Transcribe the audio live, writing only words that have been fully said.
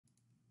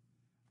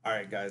All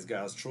right, guys,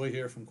 gals, Troy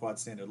here from Quad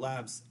Standard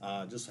Labs.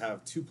 Just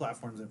have two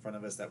platforms in front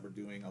of us that we're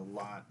doing a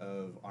lot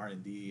of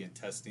R&D and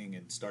testing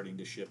and starting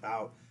to ship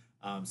out.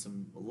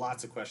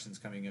 Lots of questions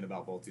coming in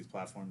about both these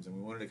platforms, and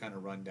we wanted to kind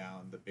of run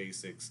down the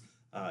basics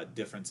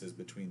differences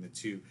between the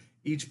two.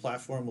 Each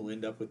platform will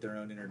end up with their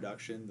own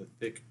introduction. The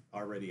Thicc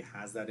already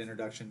has that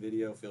introduction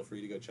video. Feel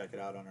free to go check it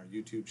out on our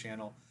YouTube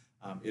channel.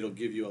 It'll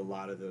give you a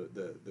lot of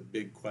the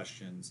big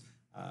questions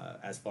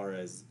as far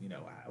as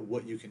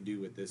what you can do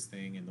with this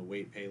thing and the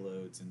weight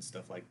payloads and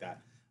stuff like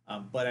that.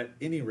 But at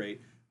any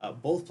rate,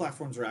 both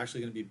platforms are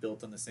actually going to be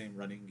built on the same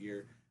running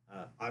gear.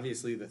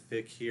 Obviously, the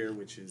Thicc here,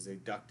 which is a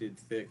ducted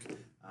Thicc,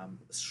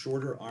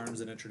 shorter arms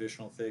than a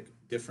traditional Thicc,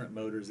 different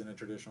motors in a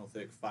traditional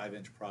Thicc,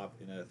 5-inch prop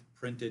in a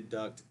printed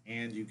duct,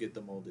 and you get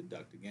the molded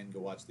duct. Again, go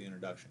watch the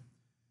introduction.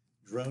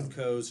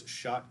 DroneCo's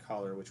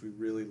Shotcaller, which we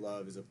really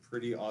love, is a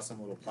pretty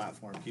awesome little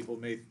platform. People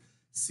may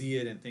see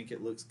it and think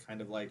it looks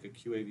kind of like a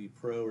QAV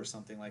Pro or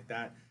something like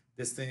that.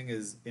 This thing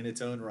is, in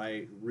its own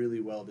right,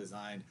 really well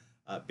designed.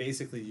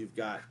 Basically, you've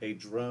got a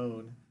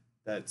drone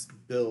that's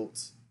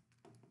built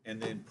and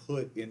then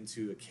put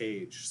into a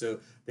cage. So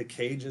the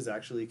cages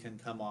actually can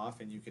come off,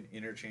 and you can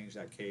interchange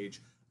that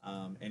cage,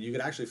 and you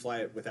could actually fly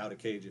it without a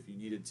cage if you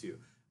needed to.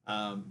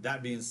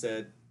 That being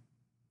said,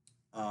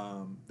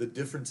 the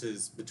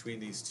differences between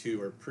these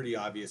two are pretty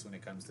obvious when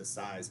it comes to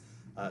size.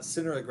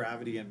 Center of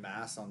gravity and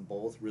mass on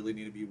both really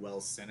need to be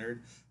well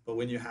centered, but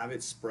when you have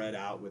it spread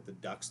out with the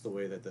ducts the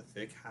way that the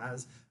Thicc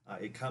has,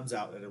 it comes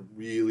out at a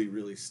really,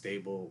 really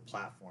stable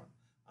platform.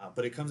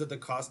 But it comes at the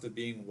cost of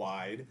being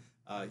wide.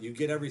 You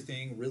get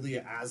everything really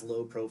as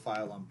low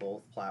profile on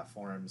both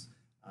platforms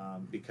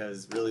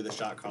because really the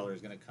shot collar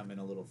is going to come in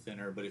a little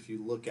thinner. But if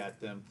you look at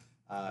them,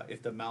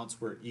 if the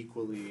mounts were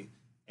equally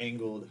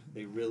angled,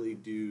 they really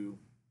do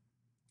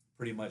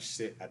pretty much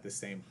sit at the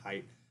same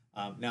height.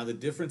 Now the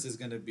difference is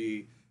going to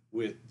be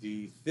with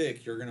the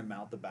Thicc, you're going to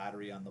mount the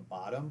battery on the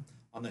bottom.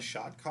 On the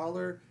shot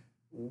collar,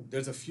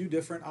 there's a few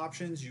different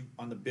options. You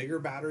on the bigger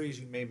batteries,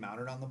 you may mount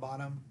it on the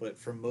bottom, but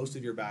for most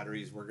of your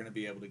batteries, we're going to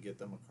be able to get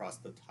them across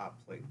the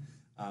top plate,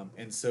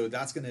 and so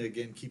that's going to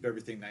again keep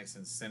everything nice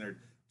and centered,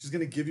 which is going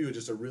to give you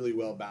just a really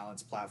well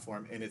balanced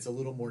platform, and it's a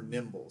little more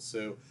nimble.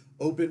 So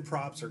open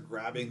props are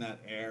grabbing that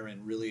air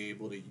and really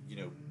able to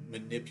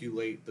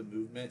manipulate the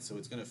movement, so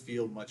it's going to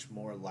feel much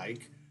more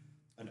like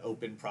an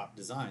open prop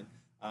design.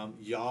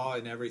 Yaw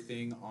and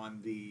everything on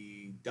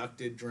the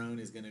ducted drone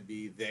is going to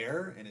be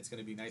there, and it's going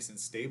to be nice and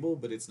stable,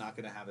 but it's not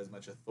going to have as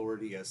much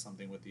authority as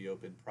something with the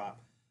open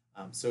prop.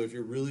 So if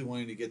you're really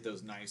wanting to get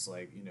those nice,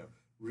 like,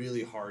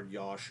 really hard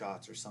yaw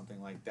shots or something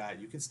like that,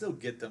 you can still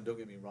get them. Don't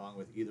get me wrong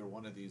with either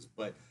one of these,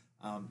 but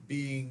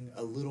being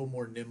a little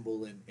more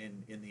nimble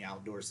in the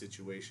outdoor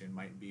situation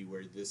might be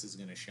where this is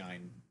going to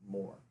shine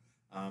more.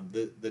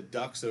 The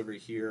ducks over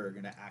here are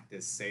going to act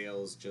as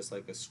sails, just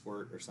like a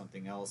squirt or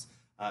something else.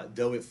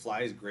 Though it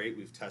flies great,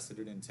 we've tested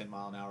it in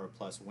 10-mile-an-hour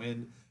plus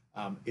wind.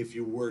 If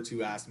you were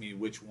to ask me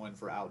which one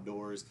for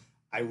outdoors,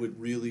 I would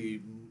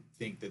really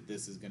think that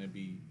this is going to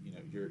be,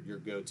 your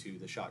go-to,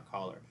 the shot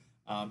collar.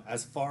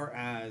 As far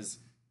as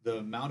the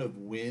amount of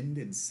wind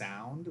and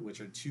sound, which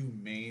are two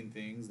main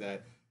things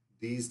that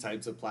these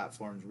types of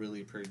platforms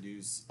really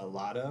produce a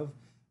lot of,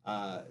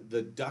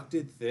 the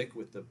ducted Thicc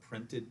with the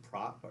printed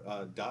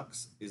prop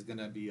ducts is going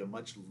to be a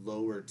much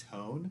lower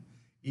tone,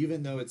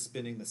 even though it's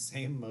spinning the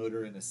same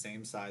motor in the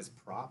same size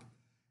prop.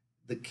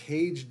 The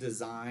cage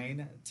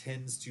design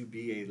tends to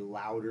be a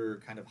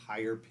louder, kind of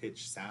higher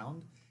pitch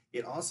sound.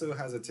 It also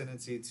has a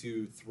tendency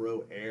to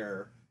throw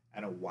air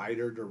at a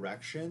wider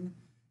direction,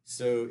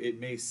 so it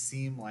may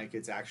seem like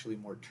it's actually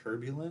more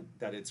turbulent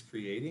that it's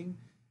creating.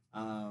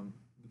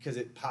 Because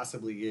it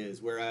possibly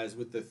is. Whereas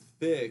with the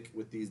Thicc,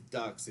 with these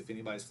ducts, if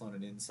anybody's flown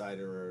an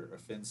Insider or a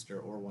Finster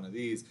or one of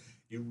these,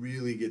 you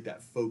really get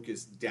that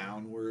focused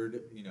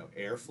downward,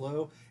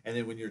 airflow. And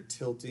then when you're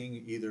tilting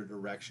either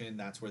direction,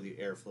 that's where the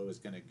airflow is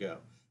going to go.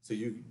 So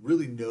you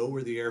really know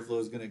where the airflow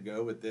is going to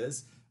go with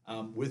this.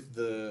 With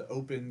the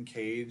open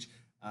cage,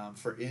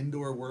 for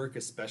indoor work,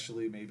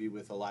 especially maybe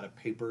with a lot of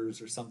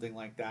papers or something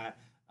like that,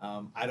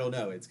 I don't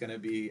know. It's going to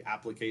be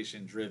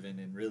application driven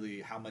and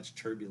really how much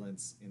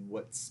turbulence in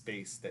what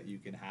space that you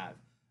can have.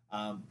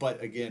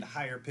 But again,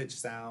 higher pitch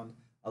sound,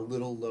 a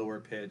little lower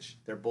pitch.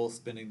 They're both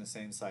spinning the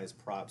same size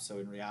prop. So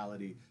in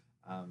reality,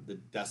 the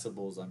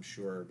decibels, I'm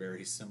sure, are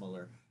very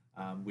similar.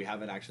 We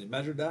haven't actually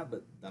measured that,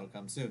 but that'll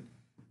come soon.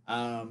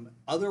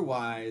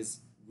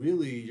 Otherwise,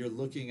 really, you're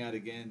looking at,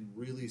 again,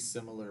 really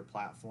similar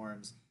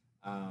platforms.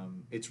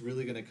 It's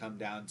really going to come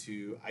down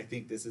to, I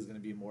think this is going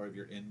to be more of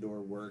your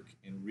indoor work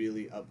and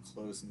really up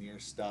close near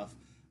stuff.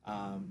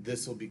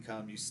 This will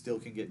become, you still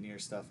can get near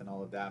stuff and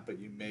all of that, but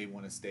you may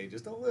want to stay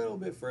just a little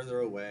bit further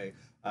away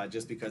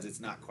just because it's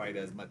not quite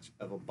as much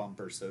of a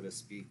bumper, so to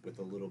speak, with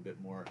a little bit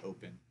more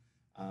open.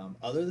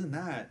 Other than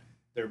that,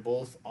 they're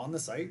both on the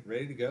site,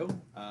 ready to go.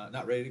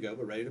 Not ready to go,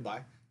 but ready to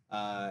buy.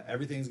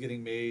 Everything's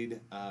getting made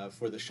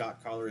for the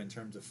shot collar in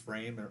terms of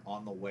frame or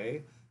on the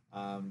way.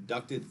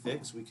 Ducted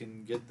Thiccs, we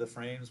can get the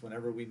frames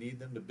whenever we need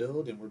them to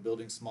build, and we're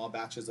building small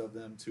batches of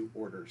them to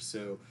order.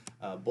 So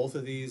both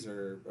of these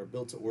are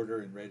built to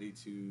order and ready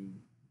to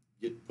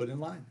get put in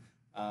line.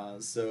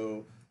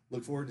 So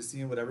look forward to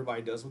seeing what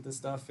everybody does with this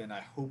stuff, and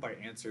I hope I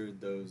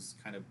answered those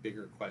kind of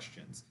bigger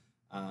questions.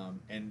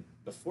 And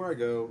before I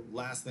go,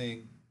 last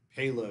thing,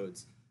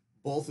 payloads.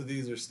 Both of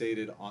these are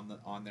stated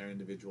on their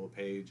individual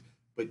page,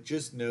 but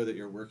just know that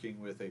you're working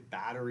with a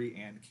battery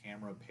and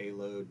camera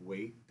payload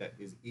weight that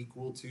is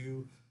equal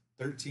to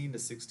 13 to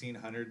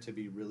 1600 to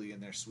be really in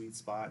their sweet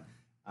spot.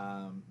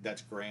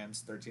 That's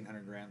grams,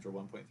 1300 grams or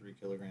 1.3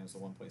 kilograms to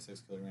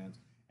 1.6 kilograms.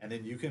 And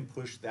then you can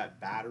push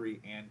that battery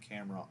and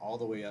camera all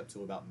the way up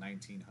to about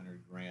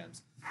 1900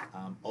 grams.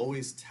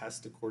 Always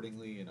test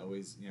accordingly, and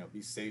always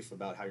be safe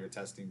about how you're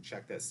testing.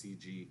 Check that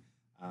CG,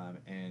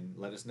 and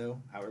let us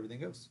know how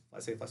everything goes. Fly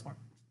safe, fly smart.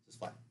 Just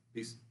fly.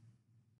 Peace.